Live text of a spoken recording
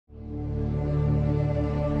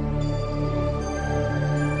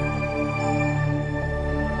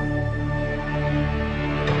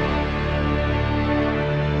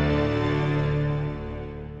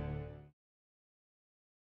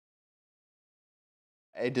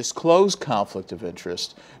A disclosed conflict of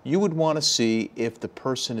interest, you would want to see if the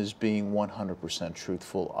person is being 100%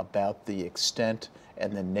 truthful about the extent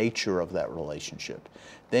and the nature of that relationship.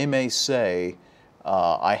 They may say,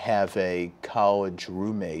 I have a college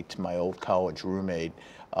roommate, my old college roommate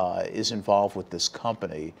is involved with this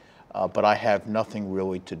company, but I have nothing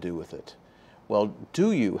really to do with it. Well,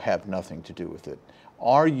 do you have nothing to do with it?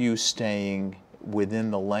 Are you staying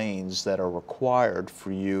within the lanes that are required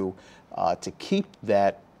for you to keep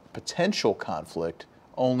that potential conflict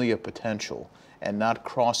only a potential and not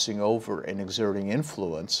crossing over and exerting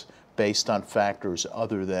influence based on factors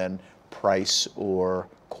other than price or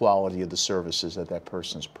quality of the services that that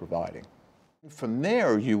person's providing? From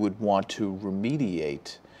there, you would want to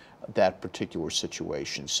remediate that particular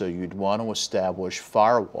situation. So you'd want to establish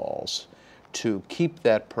firewalls to keep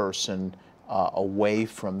that person away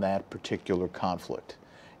from that particular conflict.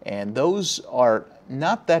 And those are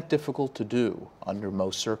not that difficult to do under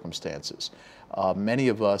most circumstances. Many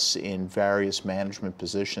of us in various management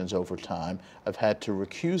positions over time have had to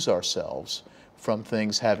recuse ourselves from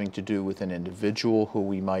things having to do with an individual who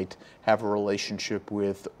we might have a relationship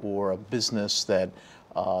with or a business that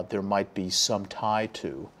there might be some tie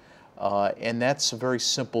to. And that's a very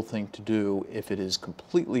simple thing to do if it is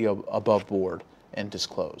completely above board and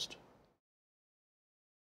disclosed.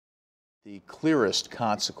 The clearest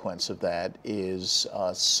consequence of that is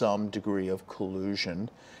some degree of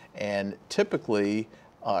collusion, and typically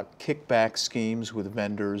kickback schemes with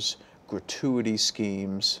vendors, gratuity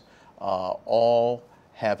schemes, all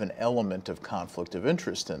have an element of conflict of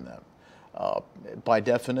interest in them. By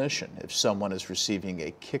definition, if someone is receiving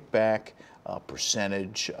a kickback, a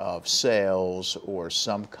percentage of sales, or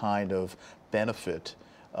some kind of benefit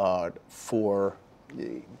for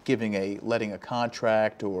letting a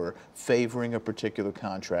contract or favoring a particular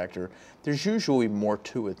contractor, there's usually more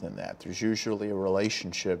to it than that. There's usually a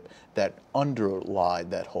relationship that underlied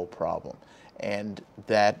that whole problem. And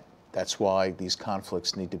that's why these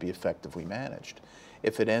conflicts need to be effectively managed.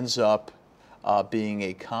 If it ends up being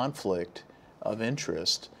a conflict of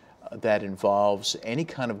interest that involves any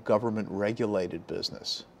kind of government-regulated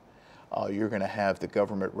business, you're going to have the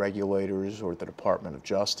government regulators or the Department of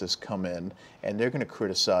Justice come in, and they're going to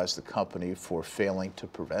criticize the company for failing to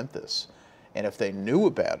prevent this. And if they knew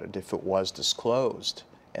about it, if it was disclosed,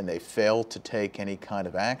 and they failed to take any kind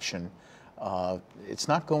of action, it's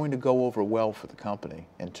not going to go over well for the company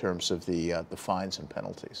in terms of the fines and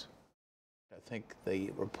penalties. I think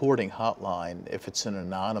the reporting hotline, if it's an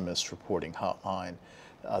anonymous reporting hotline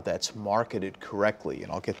that's marketed correctly,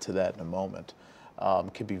 and I'll get to that in a moment,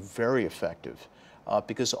 can be very effective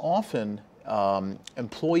because often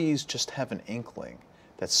employees just have an inkling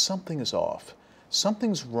that something is off.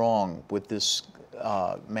 Something's wrong with this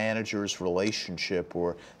manager's relationship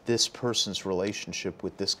or this person's relationship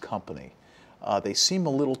with this company. They seem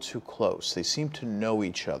a little too close. They seem to know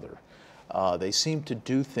each other. They seem to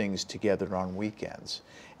do things together on weekends.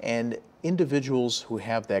 And individuals who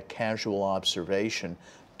have that casual observation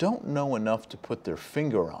don't know enough to put their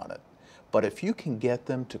finger on it. But if you can get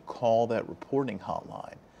them to call that reporting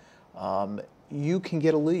hotline, you can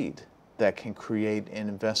get a lead that can create an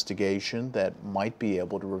investigation that might be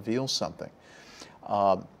able to reveal something.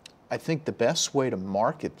 I think the best way to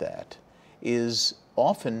market that is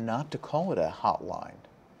often not to call it a hotline.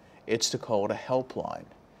 It's to call it a helpline.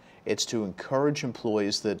 It's to encourage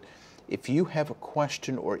employees that if you have a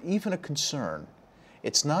question or even a concern,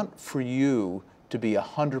 it's not for you to be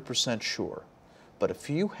 100% sure. But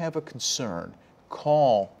if you have a concern,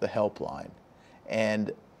 call the helpline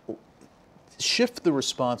and shift the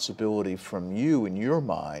responsibility from you in your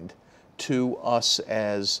mind to us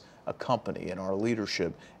as a company and our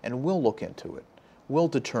leadership, and we'll look into it. We'll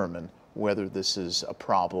determine whether this is a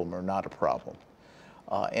problem or not a problem.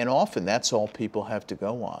 And often that's all people have to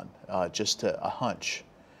go on, just a hunch.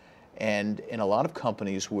 And in a lot of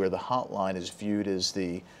companies where the hotline is viewed as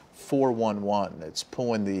the 411, it's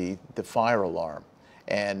pulling the fire alarm,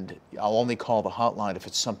 and I'll only call the hotline if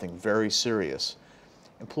it's something very serious.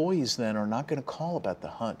 Employees then are not going to call about the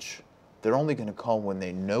hunch. They're only going to call when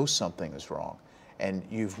they know something is wrong. And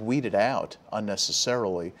you've weeded out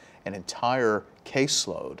unnecessarily an entire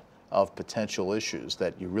caseload of potential issues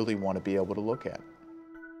that you really want to be able to look at.